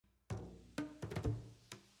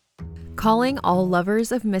calling all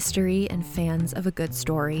lovers of mystery and fans of a good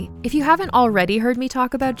story. If you haven't already heard me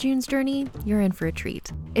talk about June's Journey, you're in for a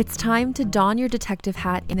treat. It's time to don your detective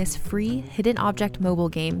hat in this free hidden object mobile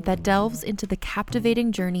game that delves into the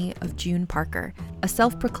captivating journey of June Parker, a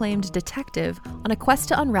self-proclaimed detective on a quest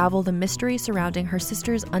to unravel the mystery surrounding her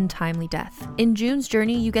sister's untimely death. In June's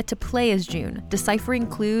Journey, you get to play as June, deciphering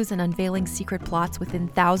clues and unveiling secret plots within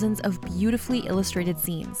thousands of beautifully illustrated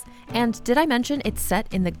scenes. And did I mention it's set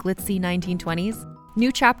in the glitzy 1920s? New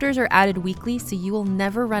chapters are added weekly, so you will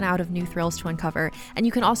never run out of new thrills to uncover, and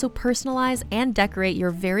you can also personalize and decorate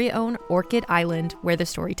your very own Orchid Island where the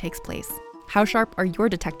story takes place. How sharp are your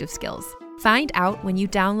detective skills? Find out when you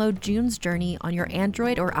download June's Journey on your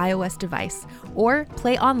Android or iOS device, or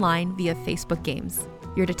play online via Facebook Games.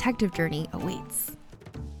 Your detective journey awaits.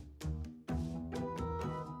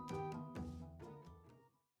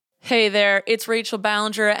 Hey there, it's Rachel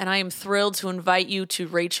Ballinger, and I am thrilled to invite you to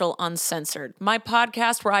Rachel Uncensored, my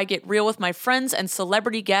podcast where I get real with my friends and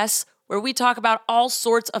celebrity guests, where we talk about all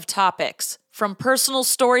sorts of topics. From personal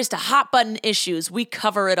stories to hot-button issues, we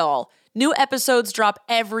cover it all. New episodes drop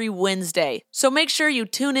every Wednesday, so make sure you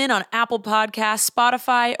tune in on Apple Podcasts,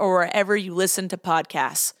 Spotify, or wherever you listen to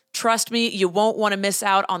podcasts. Trust me, you won't want to miss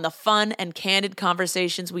out on the fun and candid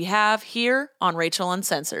conversations we have here on Rachel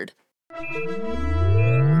Uncensored.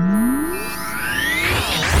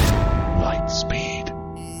 Lightspeed.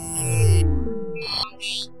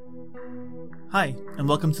 Hi, and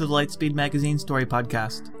welcome to the Lightspeed Magazine Story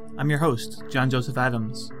Podcast. I'm your host, John Joseph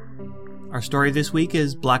Adams. Our story this week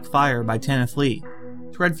is Black Fire by Tanith Lee.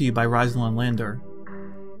 It's read for you by Rosalind Lander.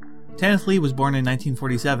 Tanith Lee was born in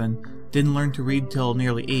 1947, didn't learn to read till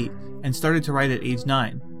nearly 8, and started to write at age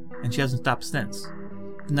 9, and she hasn't stopped since.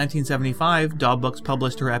 In 1975, Daw Books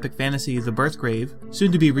published her epic fantasy The Birthgrave,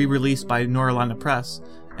 soon to be re-released by Norlana Press,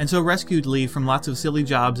 and so rescued Lee from lots of silly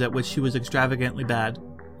jobs at which she was extravagantly bad.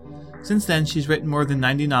 Since then, she's written more than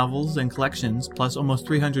 90 novels and collections, plus almost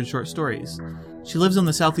 300 short stories. She lives on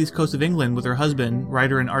the southeast coast of England with her husband,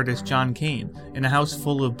 writer and artist John Kane, in a house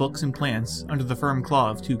full of books and plants under the firm claw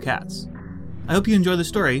of 2 cats. I hope you enjoy the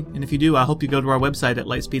story, and if you do, I hope you go to our website at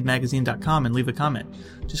lightspeedmagazine.com and leave a comment.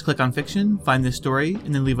 Just click on fiction, find this story,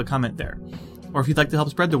 and then leave a comment there. Or if you'd like to help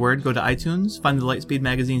spread the word, go to iTunes, find the Lightspeed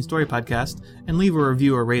Magazine Story Podcast, and leave a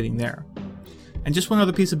review or rating there. And just one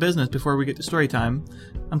other piece of business before we get to story time.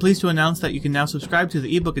 I'm pleased to announce that you can now subscribe to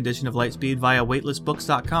the ebook edition of Lightspeed via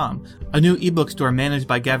waitlistbooks.com, a new ebook store managed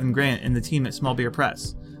by Gavin Grant and the team at Small Beer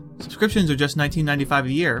Press. Subscriptions are just $19.95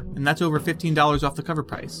 a year, and that's over $15 off the cover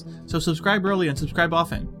price. So subscribe early and subscribe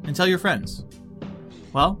often, and tell your friends.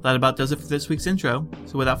 Well, that about does it for this week's intro,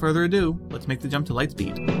 so without further ado, let's make the jump to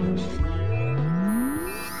Lightspeed.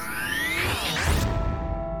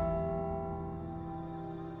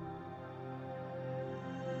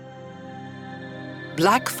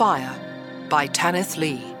 Black Fire by Tanith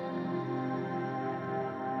Lee.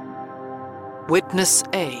 Witness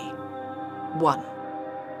A. 1.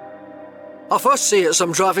 I first see it as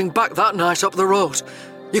I'm driving back that night up the road.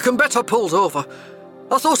 You can bet I pulled over.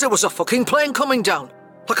 I thought it was a fucking plane coming down,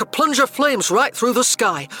 like a plunge of flames right through the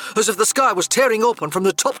sky, as if the sky was tearing open from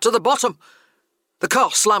the top to the bottom. The car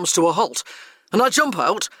slams to a halt, and I jump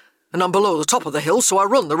out, and I'm below the top of the hill, so I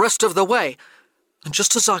run the rest of the way. And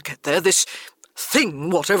just as I get there, this thing,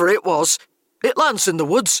 whatever it was, it lands in the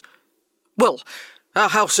woods. Well, our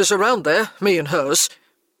house is around there, me and hers.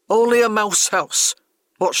 Only a mouse house.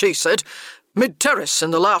 What she said. Mid-terrace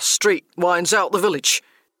in the last street winds out the village.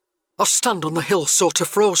 I stand on the hill sort of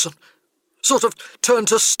frozen, sort of turned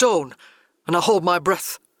to stone, and I hold my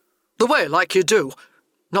breath. The way like you do,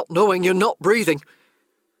 not knowing you're not breathing.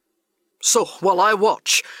 So, while I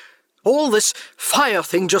watch, all this fire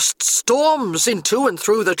thing just storms into and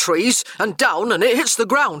through the trees and down, and it hits the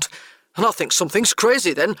ground. And I think something's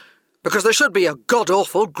crazy then, because there should be a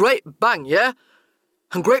god-awful great bang, yeah?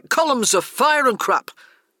 And great columns of fire and crap.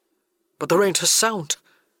 But there ain't a sound.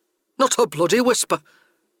 Not a bloody whisper.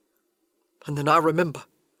 And then I remember.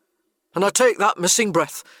 And I take that missing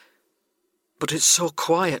breath. But it's so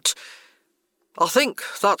quiet. I think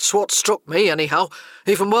that's what struck me, anyhow,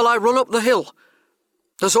 even while I run up the hill.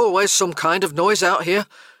 There's always some kind of noise out here.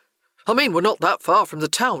 I mean, we're not that far from the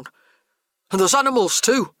town. And there's animals,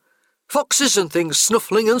 too. Foxes and things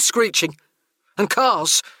snuffling and screeching. And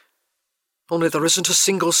cars. Only there isn't a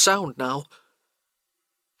single sound now.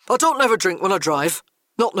 I don't never drink when I drive.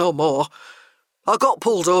 Not no more. I got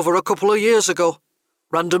pulled over a couple of years ago.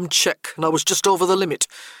 Random check, and I was just over the limit.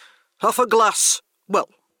 Half a glass, well,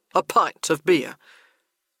 a pint of beer.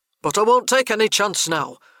 But I won't take any chance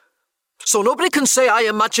now. So nobody can say I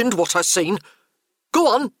imagined what I seen. Go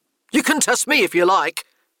on, you can test me if you like.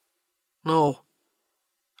 No,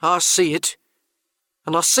 I see it.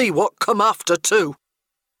 And I see what come after, too.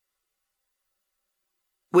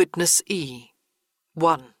 Witness E.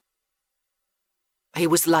 1. He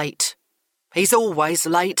was late. He's always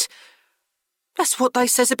late. That's what they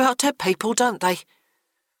says about dead people, don't they?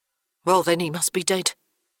 Well, then he must be dead.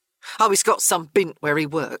 Oh, he's got some bint where he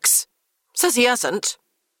works. Says he hasn't.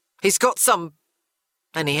 He's got some...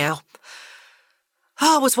 Anyhow.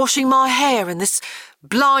 I was washing my hair and this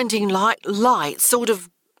blinding light sort of...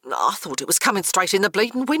 I thought it was coming straight in the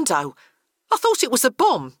bleeding window. I thought it was a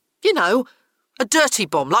bomb, you know, a dirty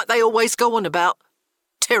bomb like they always go on about.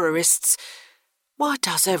 Terrorists. Why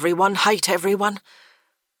does everyone hate everyone?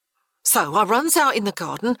 So I runs out in the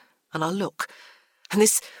garden and I look, and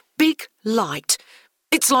this big light,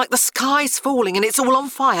 it's like the sky's falling and it's all on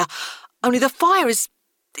fire, only the fire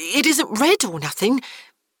it isn't red or nothing.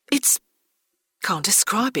 It's... can't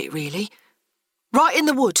describe it really. Right in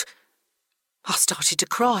the wood. I started to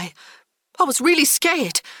cry. I was really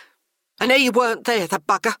scared. And he weren't there, the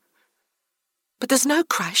bugger. But there's no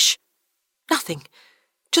crash. Nothing.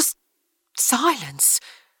 Just silence.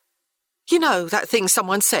 You know that thing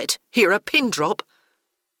someone said, hear a pin drop?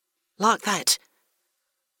 Like that.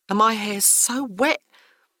 And my hair's so wet.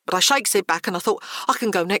 But I shakes it back and I thought I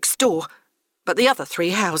can go next door. But the other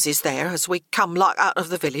 3 houses there, as we come like out of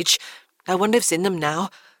the village, no one lives in them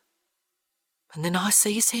now. And then I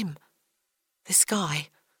sees him. This guy.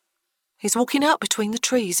 He's walking out between the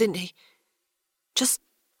trees, isn't he? Just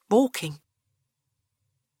walking.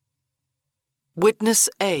 Witness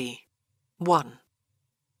A. 1.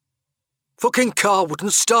 Fucking car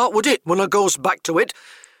wouldn't start, would it, when I goes back to it?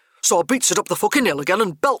 So I beats it up the fucking hill again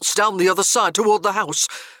and belts down the other side toward the house.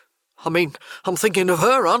 I mean, I'm thinking of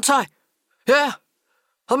her, aren't I? Yeah.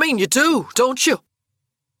 I mean, you do, don't you?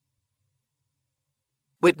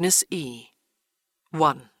 Witness E.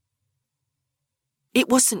 1. It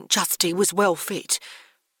wasn't just he was well fit.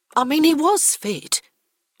 I mean, he was fit.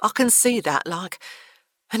 I can see that, like.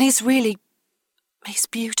 And he's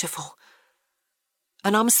beautiful.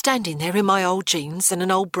 And I'm standing there in my old jeans and an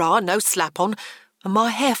old bra, no slap on, and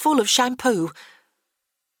my hair full of shampoo.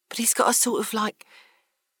 But he's got a sort of like...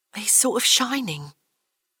 he's sort of shining.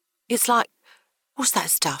 It's like... what's that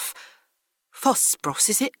stuff? Phosphorus,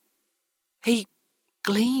 is it? He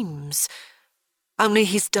gleams. Only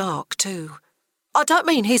he's dark, too. I don't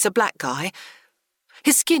mean he's a black guy.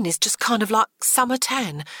 His skin is just kind of like summer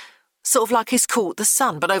tan, sort of like he's caught the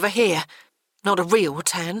sun, but over here, not a real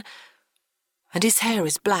tan. And his hair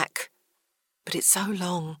is black, but it's so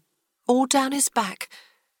long, all down his back.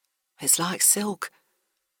 It's like silk.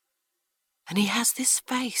 And he has this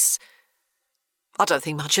face. I don't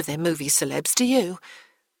think much of them movie celebs, do you?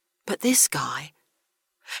 But this guy,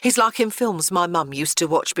 he's like in films my mum used to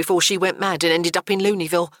watch before she went mad and ended up in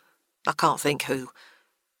Looneyville. I can't think who.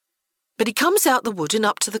 But he comes out the wood and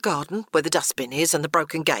up to the garden, where the dustbin is and the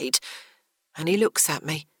broken gate, and he looks at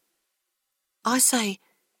me. I say,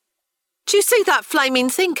 "Do you see that flaming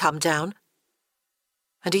thing come down?"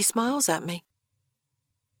 And he smiles at me.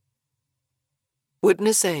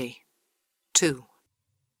 Witness A. 2.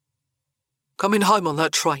 Coming home on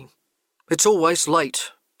that train. It's always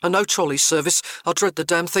late, and no trolley service. I dread the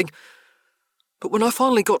damn thing. But when I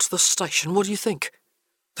finally got to the station, what do you think?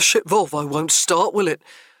 The ship Volvo won't start, will it?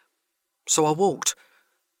 So I walked.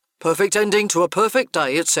 Perfect ending to a perfect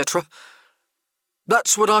day, etc.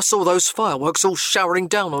 That's when I saw those fireworks all showering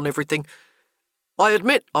down on everything. I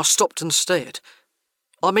admit I stopped and stared.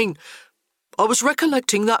 I mean, I was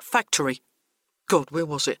recollecting that factory. God, where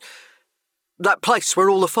was it? That place where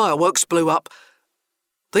all the fireworks blew up.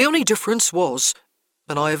 The only difference was,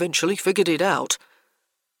 and I eventually figured it out,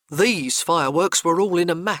 these fireworks were all in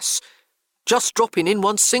a mass, just dropping in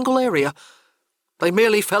one single area. They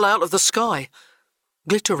merely fell out of the sky,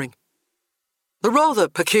 glittering. The rather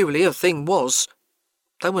peculiar thing was,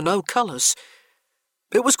 there were no colours.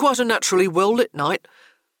 It was quite a naturally well-lit night,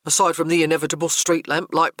 aside from the inevitable street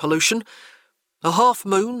lamp light pollution, a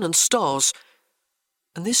half-moon and stars,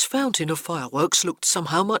 and this fountain of fireworks looked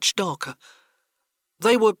somehow much darker.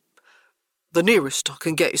 They were... the nearest I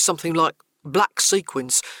can get is something like black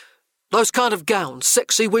sequins, those kind of gowns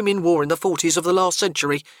sexy women wore in the 40s of the last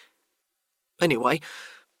century. Anyway,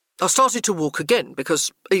 I started to walk again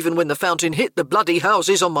because even when the fountain hit the bloody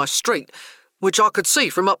houses on my street, which I could see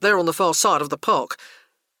from up there on the far side of the park,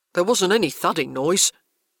 there wasn't any thudding noise,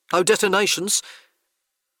 no detonations.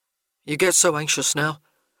 You get so anxious now.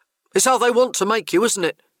 It's how they want to make you, isn't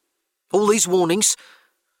it? All these warnings.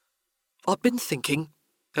 I've been thinking,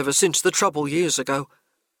 ever since the trouble years ago,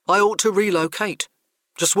 I ought to relocate,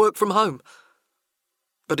 just work from home.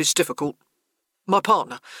 But it's difficult. My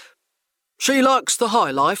partner, She likes the high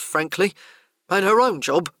life, frankly, and her own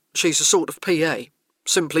job, she's a sort of PA,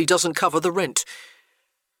 simply doesn't cover the rent.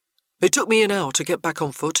 It took me an hour to get back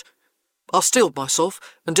on foot. I steeled myself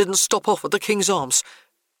and didn't stop off at the King's Arms.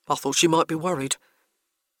 I thought she might be worried.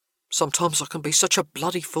 Sometimes I can be such a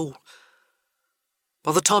bloody fool.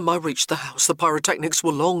 By the time I reached the house, the pyrotechnics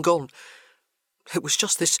were long gone. It was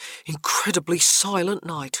just this incredibly silent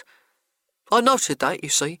night. I noted that, you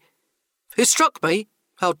see. It struck me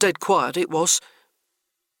how dead quiet it was.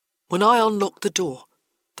 When I unlocked the door,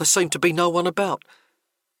 there seemed to be no one about.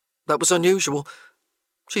 That was unusual.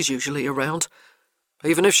 She's usually around,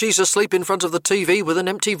 even if she's asleep in front of the TV with an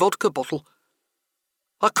empty vodka bottle.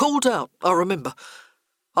 I called out, I remember.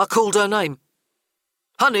 I called her name.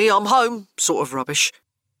 "Honey, I'm home," sort of rubbish.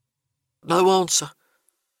 No answer.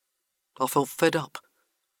 I felt fed up.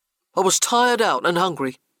 I was tired out and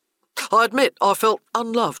hungry. I admit I felt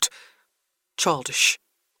unloved. Childish.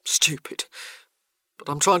 Stupid. But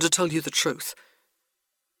I'm trying to tell you the truth.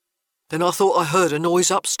 Then I thought I heard a noise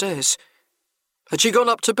upstairs. Had she gone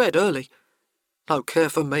up to bed early? No care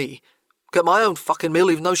for me. Get my own fucking meal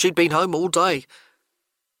even though she'd been home all day.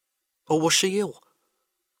 Or was she ill?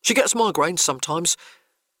 She gets migraines sometimes.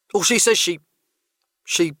 Or she says she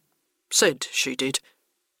said she did.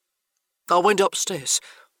 I went upstairs.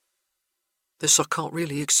 This I can't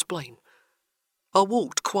really explain. I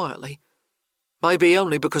walked quietly. Maybe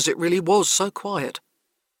only because it really was so quiet.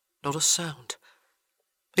 Not a sound.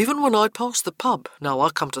 Even when I'd passed the pub, now I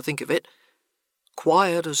come to think of it.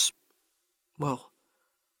 Quiet as... well,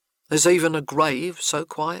 there's even a grave so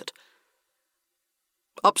quiet.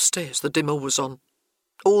 Upstairs the dimmer was on.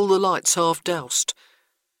 All the lights half doused.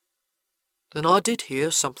 Then I did hear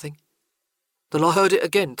something. Then I heard it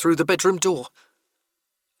again through the bedroom door.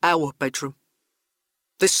 Our bedroom.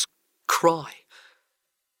 This cry.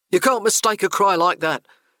 You can't mistake a cry like that.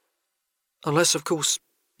 Unless, of course,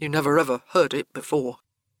 you never ever heard it before.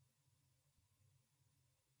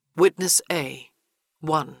 Witness A.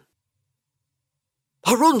 1.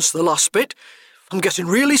 I runs the last bit. I'm getting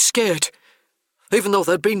really scared. Even though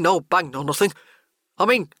there'd been no bang nor nothing. I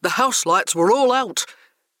mean, the house lights were all out.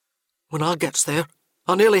 When I gets there,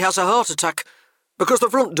 I nearly has a heart attack, because the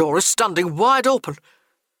front door is standing wide open.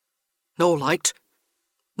 No light.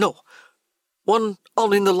 No. One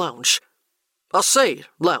on in the lounge. I say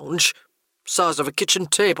lounge, size of a kitchen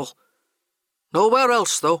table. Nowhere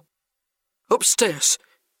else, though. Upstairs,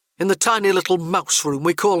 in the tiny little mouse room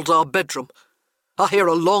we called our bedroom, I hear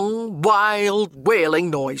a long, wild, wailing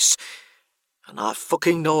noise. And I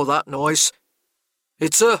fucking know that noise.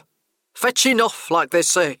 It's fetching off, like they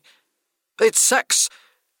say. It's sex.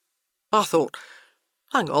 I thought,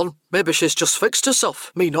 hang on, maybe she's just fixed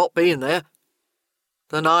herself, me not being there.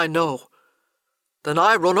 Then I know. Then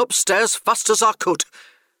I run upstairs fast as I could.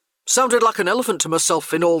 Sounded like an elephant to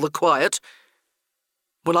myself in all the quiet.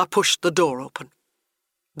 When I pushed the door open,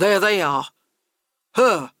 there they are.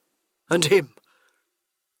 Her and him.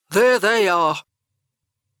 There they are.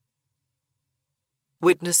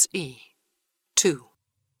 Witness E. 2.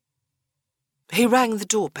 He rang the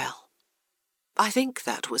doorbell. I think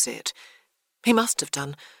that was it. He must have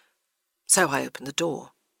done. So I opened the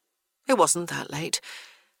door. It wasn't that late.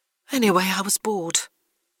 Anyway, I was bored.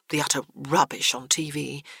 The utter rubbish on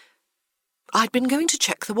TV. I'd been going to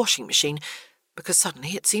check the washing machine, because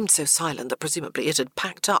suddenly it seemed so silent that presumably it had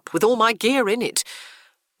packed up with all my gear in it.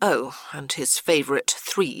 Oh, and his favourite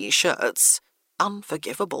 3 shirts.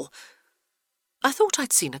 Unforgivable. I thought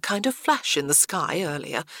I'd seen a kind of flash in the sky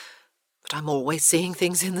earlier, but I'm always seeing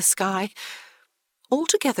things in the sky.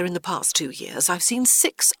 Altogether in the past 2 years, I've seen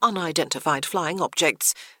 6 unidentified flying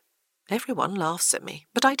objects. Everyone laughs at me,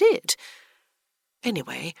 but I did.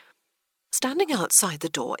 Anyway, standing outside the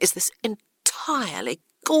door is this entirely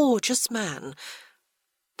gorgeous man.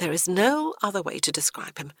 There is no other way to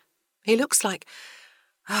describe him. He looks like...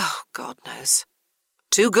 oh, God knows.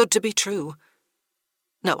 Too good to be true.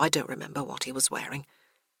 No, I don't remember what he was wearing.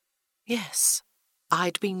 Yes,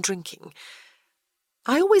 I'd been drinking.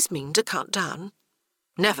 I always mean to cut down.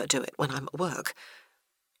 Never do it when I'm at work.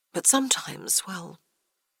 But sometimes, well...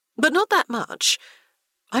 but not that much.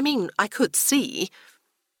 I mean, I could see.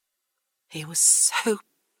 He was so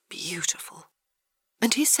beautiful.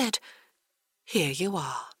 And he said, "Here you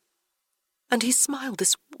are." And he smiled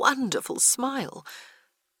this wonderful smile.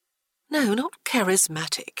 No, not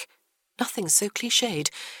charismatic. Nothing so cliched.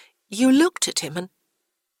 You looked at him and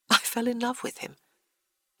I fell in love with him.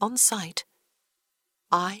 On sight.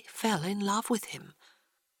 I fell in love with him.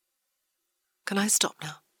 Can I stop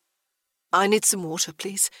now? I need some water,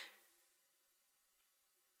 please.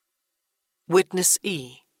 Witness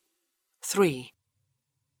E. 3.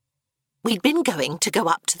 We'd been going to go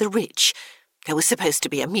up to the ridge. There was supposed to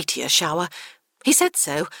be a meteor shower. He said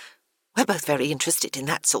so. We're both very interested in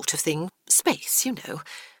that sort of thing. Space, you know.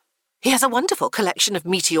 He has a wonderful collection of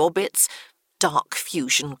meteor bits. Dark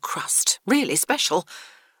fusion crust. Really special.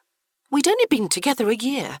 We'd only been together a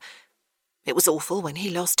year. It was awful when he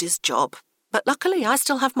lost his job, but luckily I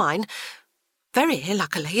still have mine. Very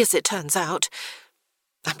luckily, as it turns out.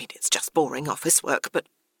 I mean, it's just boring office work, but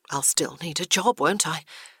I'll still need a job, won't I?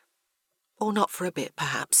 Or not for a bit,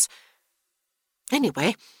 perhaps.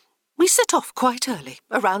 Anyway, we set off quite early,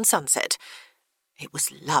 around sunset. It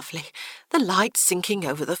was lovely, the light sinking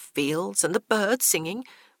over the fields and the birds singing.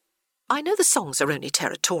 I know the songs are only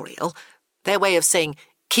territorial, their way of saying,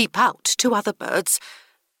 keep out to other birds.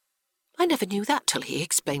 I never knew that till he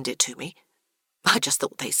explained it to me. I just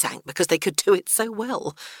thought they sang because they could do it so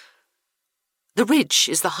well. The ridge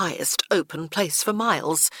is the highest open place for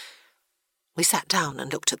miles. We sat down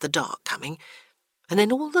and looked at the dark coming, and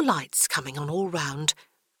then all the lights coming on all round.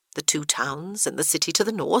 The 2 towns and the city to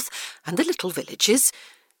the north, and the little villages.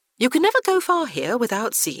 You can never go far here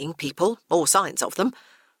without seeing people, or signs of them.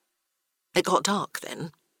 It got dark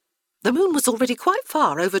then. The moon was already quite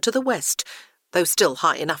far over to the west, though still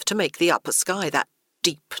high enough to make the upper sky that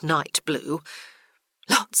deep night blue.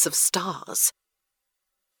 Lots of stars.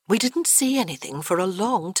 We didn't see anything for a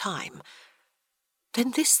long time.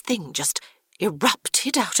 Then this thing just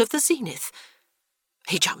erupted out of the zenith.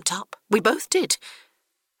 He jumped up. We both did.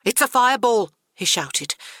 "It's a fireball," he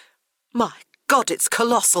shouted. "My God, it's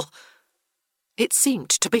colossal." It seemed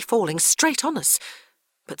to be falling straight on us,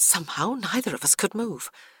 but somehow neither of us could move.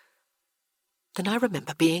 Then I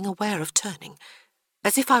remember being aware of turning,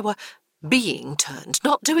 as if I were being turned,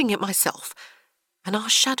 not doing it myself, and our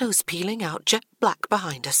shadows peeling out jet black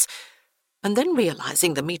behind us, and then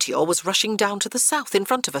realising the meteor was rushing down to the south in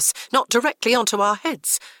front of us, not directly onto our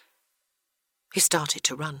heads. He started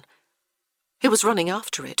to run. He was running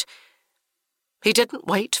after it. He didn't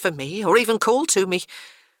wait for me or even call to me.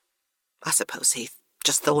 I suppose he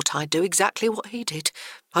just thought I'd do exactly what he did.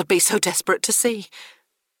 I'd be so desperate to see.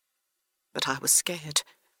 But I was scared.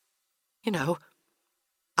 You know,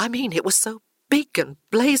 I mean, it was so big and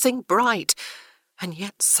blazing bright, and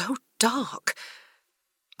yet so dark.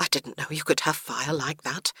 I didn't know you could have fire like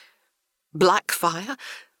that. Black fire?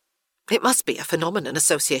 It must be a phenomenon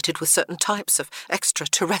associated with certain types of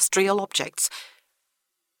extraterrestrial objects.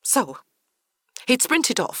 So, he'd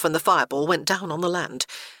sprinted off and the fireball went down on the land.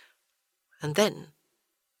 And then,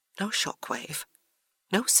 no shockwave,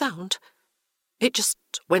 no sound. It just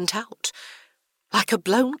went out, like a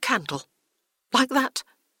blown candle, like that.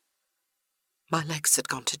 My legs had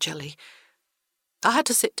gone to jelly. I had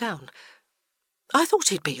to sit down. I thought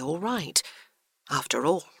he'd be all right. After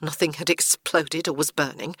all, nothing had exploded or was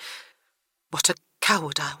burning. What a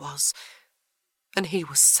coward I was. And he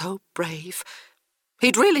was so brave.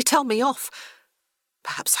 He'd really tell me off.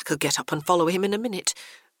 Perhaps I could get up and follow him in a minute,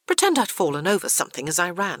 pretend I'd fallen over something as I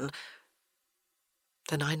ran.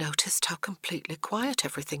 Then I noticed how completely quiet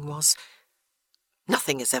everything was.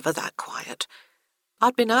 Nothing is ever that quiet.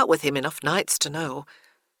 I'd been out with him enough nights to know.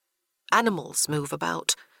 Animals move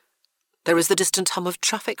about. There is the distant hum of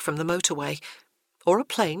traffic from the motorway, or a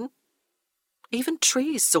plane. Even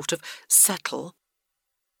trees sort of settle.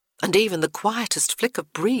 And even the quietest flick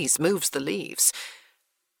of breeze moves the leaves.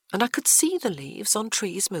 And I could see the leaves on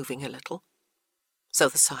trees moving a little. So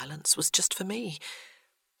the silence was just for me.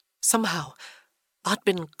 Somehow, I'd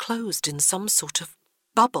been closed in some sort of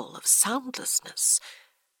bubble of soundlessness.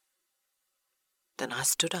 Then I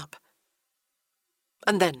stood up.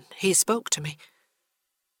 And then he spoke to me.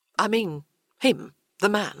 I mean, him, the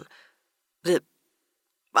man.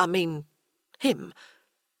 Him.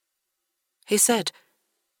 He said,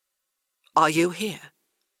 "Are you here?"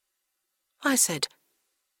 I said,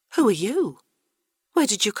 "Who are you? Where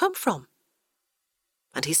did you come from?"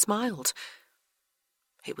 And he smiled.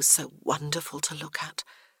 He was so wonderful to look at.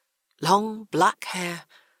 Long black hair.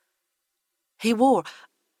 He wore,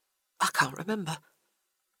 I can't remember,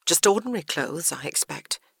 just ordinary clothes, I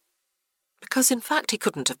expect. Because in fact he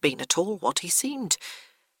couldn't have been at all what he seemed.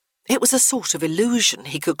 It was a sort of illusion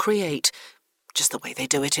he could create, just the way they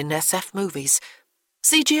do it in SF movies.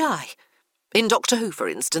 CGI. In Doctor Who, for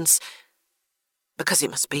instance. Because he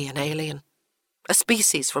must be an alien. A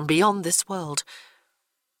species from beyond this world.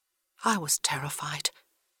 I was terrified.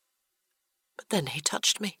 But then he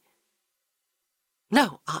touched me.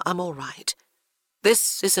 No, I'm all right.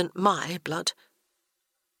 This isn't my blood.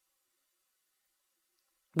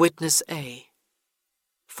 Witness A.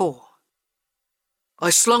 4. I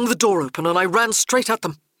slung the door open and I ran straight at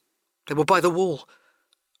them. They were by the wall.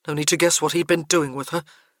 No need to guess what he'd been doing with her.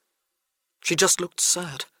 She just looked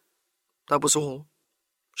sad. That was all.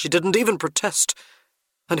 She didn't even protest.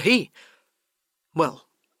 And he, well,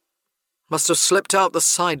 must have slipped out the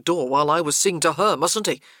side door while I was seeing to her, mustn't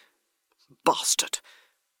he? Bastard.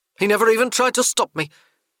 He never even tried to stop me.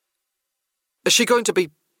 Is she going to be...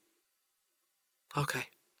 Okay.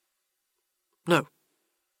 No.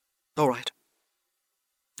 All right.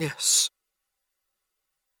 Yes.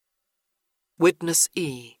 Witness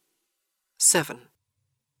E. 7.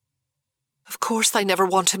 Of course I never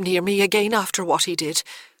want him near me again after what he did.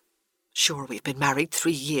 Sure, we've been married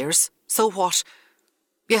 3 years. So what?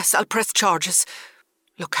 Yes, I'll press charges.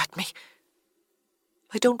 Look at me.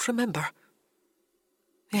 I don't remember.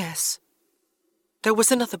 Yes. There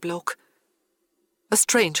was another bloke. A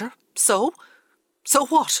stranger. So? So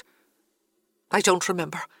what? I don't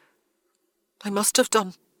remember. I must have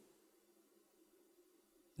done.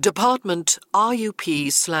 Department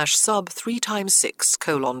RUP/sub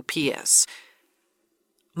 3x6:PS.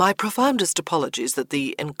 My profoundest apologies that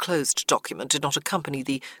the enclosed document did not accompany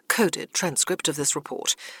the coded transcript of this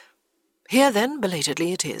report. Here, then,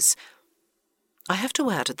 belatedly it is. I have to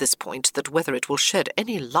add at this point that whether it will shed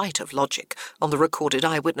any light of logic on the recorded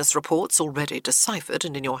eyewitness reports already deciphered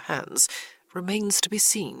and in your hands remains to be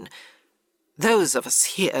seen. Those of us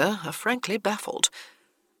here are frankly baffled.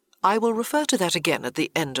 I will refer to that again at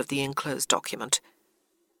the end of the enclosed document.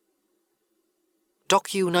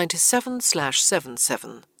 Docu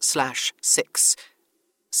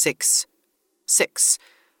 97/77/6.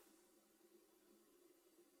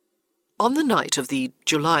 On the night of the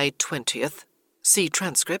July 20th, see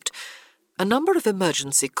transcript, a number of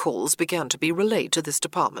emergency calls began to be relayed to this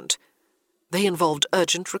department. They involved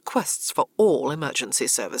urgent requests for all emergency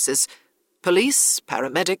services, police,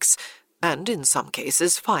 paramedics, and, in some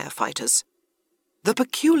cases, firefighters. The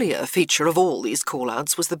peculiar feature of all these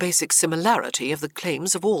call-outs was the basic similarity of the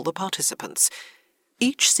claims of all the participants.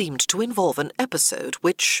 Each seemed to involve an episode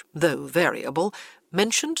which, though variable,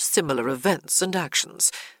 mentioned similar events and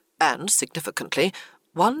actions, and, significantly,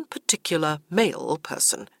 one particular male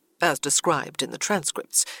person, as described in the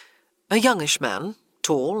transcripts, a youngish man,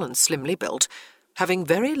 tall and slimly built, having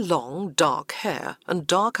very long dark hair and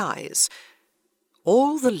dark eyes.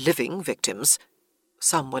 All the living victims,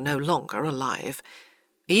 some were no longer alive,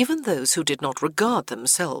 even those who did not regard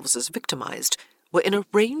themselves as victimized, were in a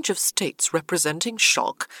range of states representing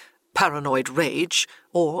shock, paranoid rage,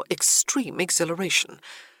 or extreme exhilaration.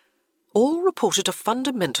 All reported a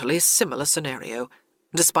fundamentally similar scenario,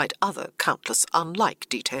 despite other countless unlike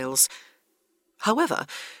details. However,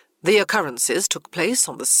 the occurrences took place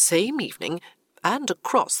on the same evening and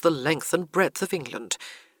across the length and breadth of England.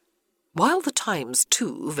 While the times,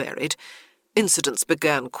 too, varied, incidents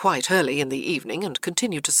began quite early in the evening and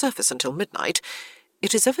continued to surface until midnight,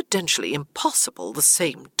 it is evidently impossible the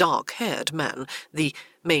same dark-haired man, the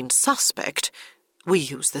main suspect, we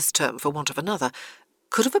use this term for want of another,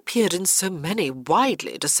 could have appeared in so many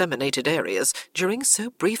widely disseminated areas during so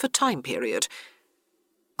brief a time period.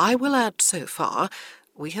 I will add so far,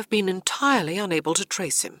 we have been entirely unable to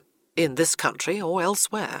trace him, in this country or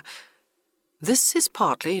elsewhere. This is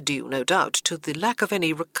partly due, no doubt, to the lack of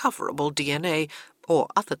any recoverable DNA or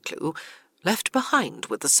other clue left behind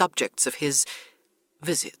with the subjects of his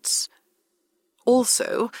visits.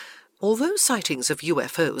 Also, although sightings of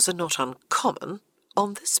UFOs are not uncommon,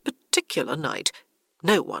 on this particular night,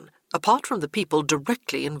 no one, apart from the people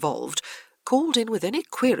directly involved, called in with any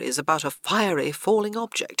queries about a fiery falling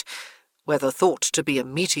object, whether thought to be a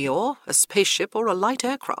meteor, a spaceship, or a light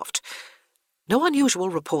aircraft. No unusual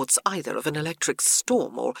reports either of an electric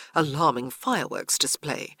storm or alarming fireworks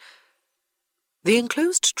display. The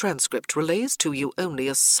enclosed transcript relays to you only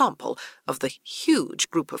a sample of the huge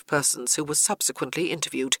group of persons who were subsequently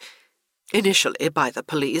interviewed, initially by the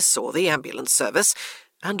police or the ambulance service,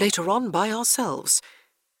 and later on by ourselves.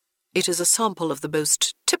 It is a sample of the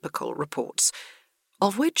most typical reports,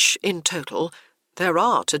 of which, in total, there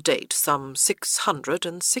are to date some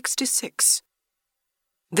 666.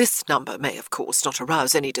 This number may, of course, not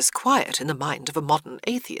arouse any disquiet in the mind of a modern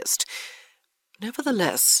atheist.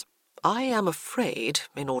 Nevertheless, I am afraid,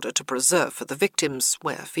 in order to preserve for the victims,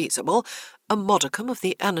 where feasible, a modicum of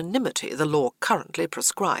the anonymity the law currently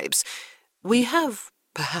prescribes, we have,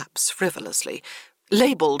 perhaps frivolously,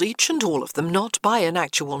 labelled each and all of them not by an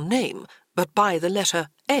actual name, but by the letter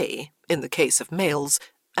A in the case of males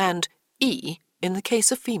and E in the case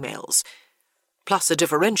of females, plus a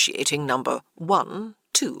differentiating number 1,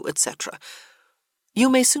 2, etc. You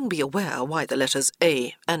may soon be aware why the letters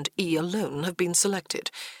A and E alone have been selected,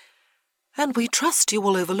 and we trust you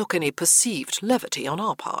will overlook any perceived levity on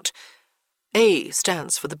our part. A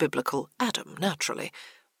stands for the biblical Adam, naturally.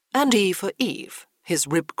 And E for Eve, his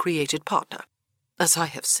rib-created partner. As I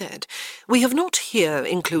have said, we have not here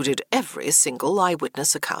included every single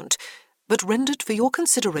eyewitness account, but rendered for your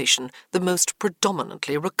consideration the most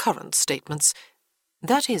predominantly recurrent statements.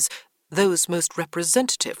 That is, those most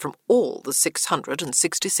representative from all the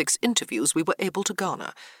 666 interviews we were able to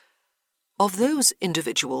garner. Of those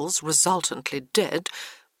individuals resultantly dead,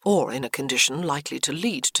 or in a condition likely to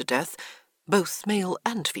lead to death, both male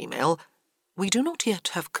and female, we do not yet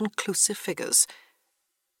have conclusive figures.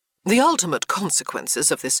 The ultimate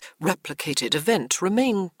consequences of this replicated event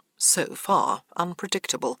remain, so far,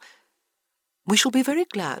 unpredictable. We shall be very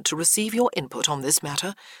glad to receive your input on this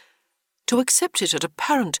matter. To accept it at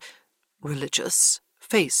apparent, religious,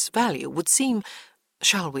 face value would seem,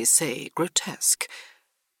 shall we say, grotesque.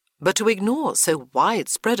 But to ignore so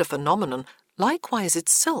widespread a phenomenon likewise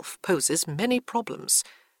itself poses many problems.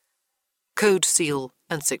 Code seal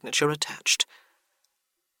and signature attached.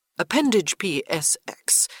 Appendage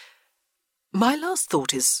PSX. My last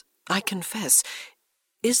thought is, I confess,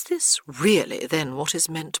 is this really then what is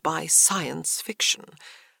meant by science fiction?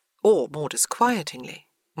 Or, more disquietingly,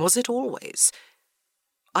 was it always?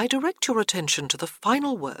 I direct your attention to the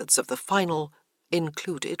final words of the final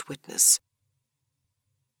included witness.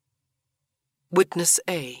 Witness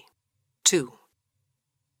A, 2.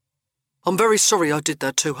 I'm very sorry I did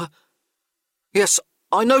that to her. Yes,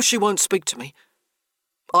 I know she won't speak to me.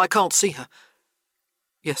 I can't see her.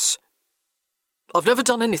 Yes. I've never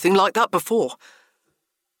done anything like that before.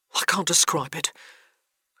 I can't describe it.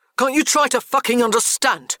 Can't you try to fucking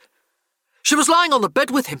understand? She was lying on the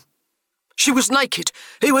bed with him. She was naked.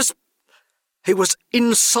 He was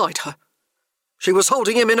inside her. She was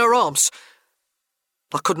holding him in her arms.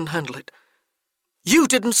 I couldn't handle it. You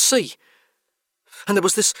didn't see. And there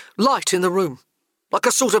was this light in the room, like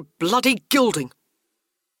a sort of bloody gilding.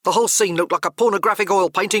 The whole scene looked like a pornographic oil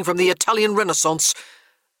painting from the Italian Renaissance.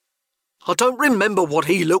 I don't remember what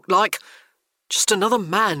he looked like. Just another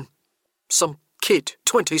man. Some kid,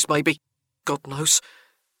 20s maybe. God knows.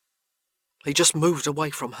 He just moved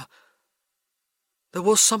away from her. There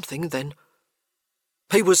was something then.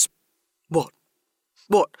 He was... What?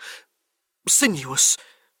 Sinuous.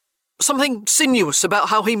 Something sinuous about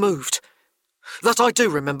how he moved. That I do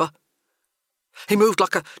remember. He moved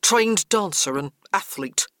like a trained dancer and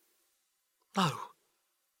athlete. No,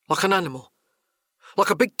 like an animal. Like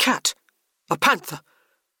a big cat. A panther.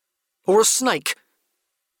 Or a snake.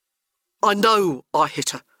 I know I hit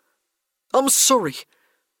her. I'm sorry.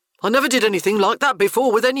 I never did anything like that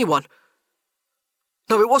before with anyone.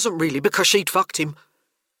 No, it wasn't really because she'd fucked him.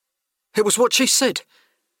 It was what she said.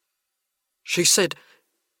 She said,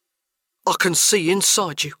 I can see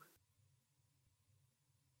inside you.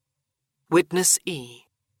 Witness E,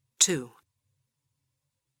 2.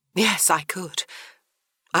 Yes, I could.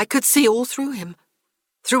 I could see all through him.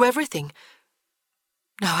 Through everything.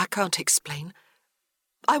 No, I can't explain.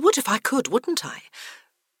 I would if I could, wouldn't I?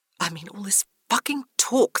 I mean, all this fucking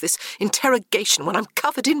talk, this interrogation when I'm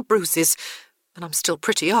covered in bruises, and I'm still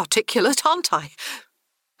pretty articulate, aren't I?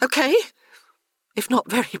 Okay? If not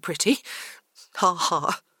very pretty. Ha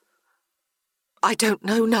ha. I don't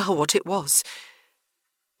know now what it was.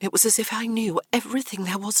 It was as if I knew everything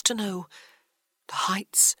there was to know. The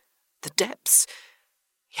heights, the depths,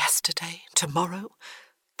 yesterday, tomorrow,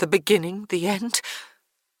 the beginning, the end.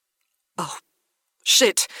 Oh,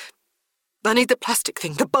 shit. I need the plastic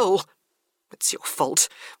thing, the bowl. It's your fault.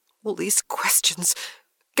 All these questions.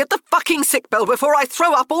 Get the fucking sick bell before I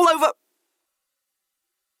throw up all over...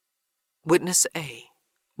 Witness A,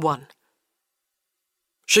 1.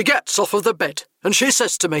 She gets off of the bed and she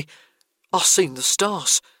says to me, I've seen the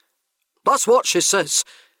stars. That's what she says.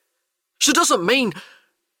 She doesn't mean...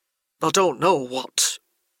 I don't know what.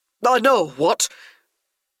 I know what.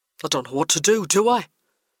 I don't know what to do I?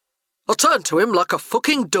 I turn to him like a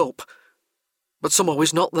fucking dope. But somehow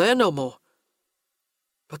he's not there no more.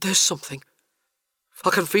 But there's something. I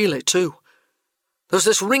can feel it too. There's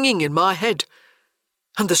this ringing in my head.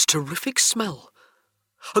 And this terrific smell.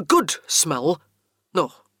 A good smell.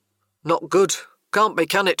 No, not good. Can't be,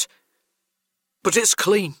 can it? But it's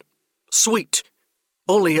clean. Sweet.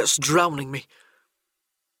 Only it's drowning me.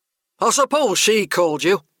 I suppose she called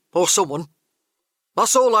you, or someone.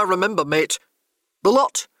 That's all I remember, mate. The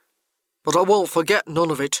lot. But I won't forget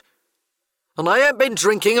none of it. And I ain't been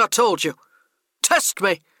drinking, I told you. Test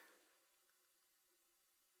me.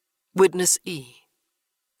 Witness E,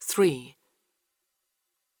 3.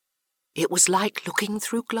 It was like looking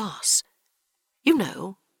through glass. You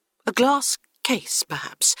know, a glass case,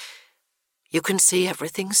 perhaps. You can see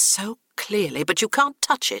everything so clearly, but you can't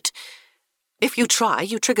touch it. If you try,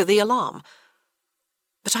 you trigger the alarm.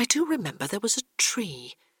 But I do remember there was a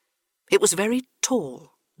tree. It was very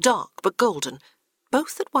tall, dark but golden,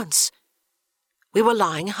 both at once. We were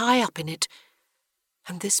lying high up in it,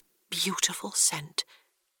 and this beautiful scent.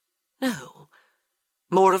 No,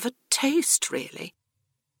 more of a taste, really.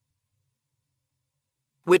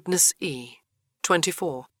 Witness E,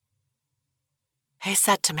 24. He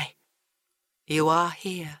said to me, "You are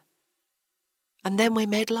here." And then we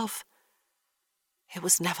made love. It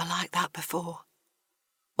was never like that before.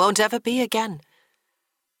 Won't ever be again.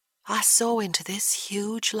 I saw into this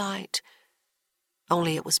huge light,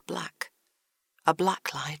 only it was black, a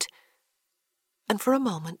black light. And for a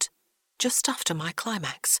moment, just after my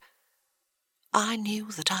climax, I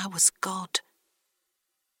knew that I was God.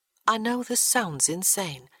 I know this sounds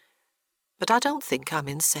insane, but I don't think I'm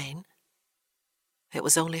insane. It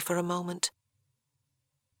was only for a moment.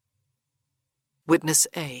 Witness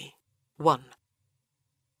A, 1.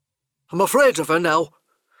 I'm afraid of her now.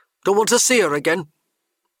 Don't want to see her again.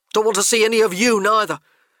 Don't want to see any of you neither.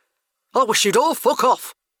 I wish you'd all fuck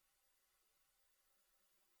off.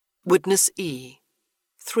 Witness E,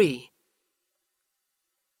 3.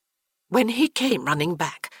 When he came running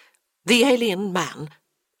back, the alien man,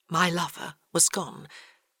 my lover, was gone.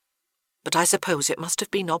 But I suppose it must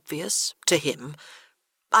have been obvious to him.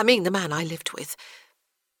 I mean, the man I lived with.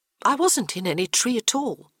 I wasn't in any tree at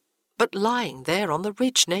all, but lying there on the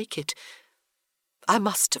ridge naked. I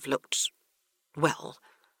must have looked, well,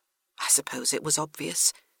 I suppose it was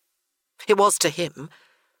obvious. It was to him.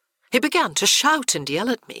 He began to shout and yell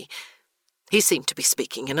at me. He seemed to be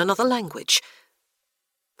speaking in another language.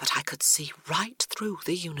 But I could see right through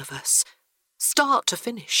the universe, start to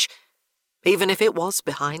finish, even if it was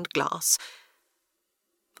behind glass.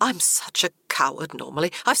 I'm such a coward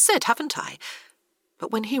normally, I've said, haven't I?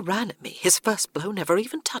 But when he ran at me, his first blow never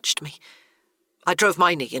even touched me. I drove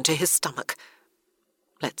my knee into his stomach.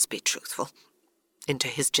 Let's be truthful. Into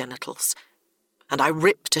his genitals. And I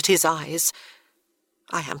ripped at his eyes.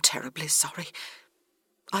 I am terribly sorry.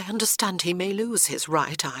 I understand he may lose his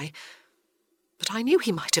right eye. But I knew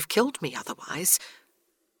he might have killed me otherwise.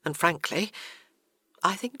 And frankly,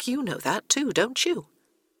 I think you know that too, don't you?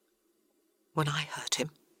 When I hurt him,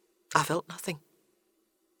 I felt nothing.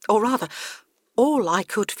 Or rather, all I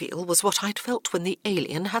could feel was what I'd felt when the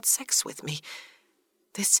alien had sex with me.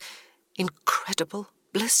 This incredible,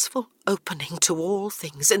 blissful opening to all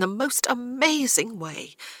things in the most amazing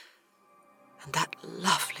way. And that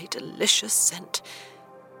lovely, delicious scent.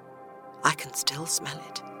 I can still smell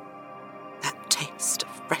it. That taste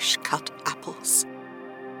of fresh-cut apples.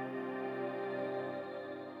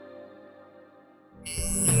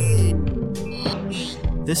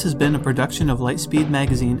 This has been a production of Lightspeed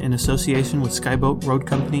Magazine in association with Skyboat Road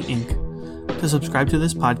Company, Inc. To subscribe to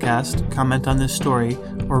this podcast, comment on this story,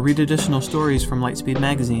 or read additional stories from Lightspeed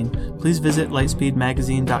Magazine, please visit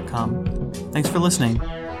lightspeedmagazine.com. Thanks for listening.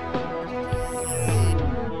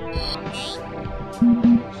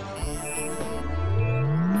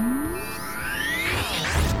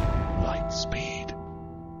 Lightspeed.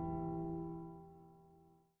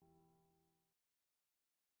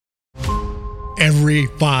 Every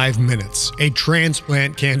 5 minutes, a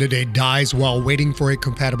transplant candidate dies while waiting for a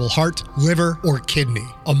compatible heart, liver, or kidney.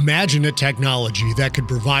 Imagine a technology that could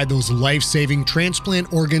provide those life-saving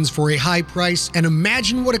transplant organs for a high price, and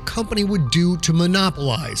imagine what a company would do to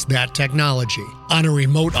monopolize that technology. On a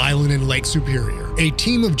remote island in Lake Superior, a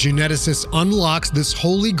team of geneticists unlocks this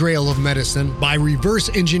holy grail of medicine by reverse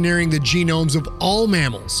engineering the genomes of all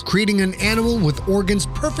mammals, creating an animal with organs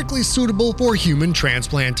perfectly suitable for human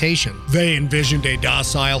transplantation. They envisioned a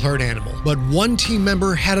docile herd animal, but one team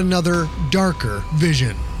member had another, darker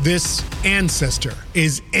vision. This ancestor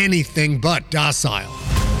is anything but docile.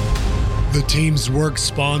 The team's work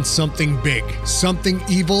spawned something big, something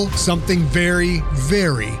evil, something very,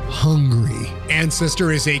 very hungry.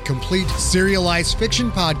 Ancestor is a complete serialized fiction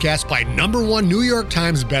podcast by #1 New York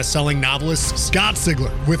Times bestselling novelist Scott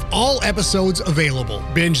Sigler, with all episodes available.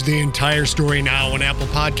 Binge the entire story now on Apple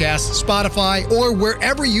Podcasts, Spotify, or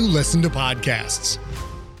wherever you listen to podcasts.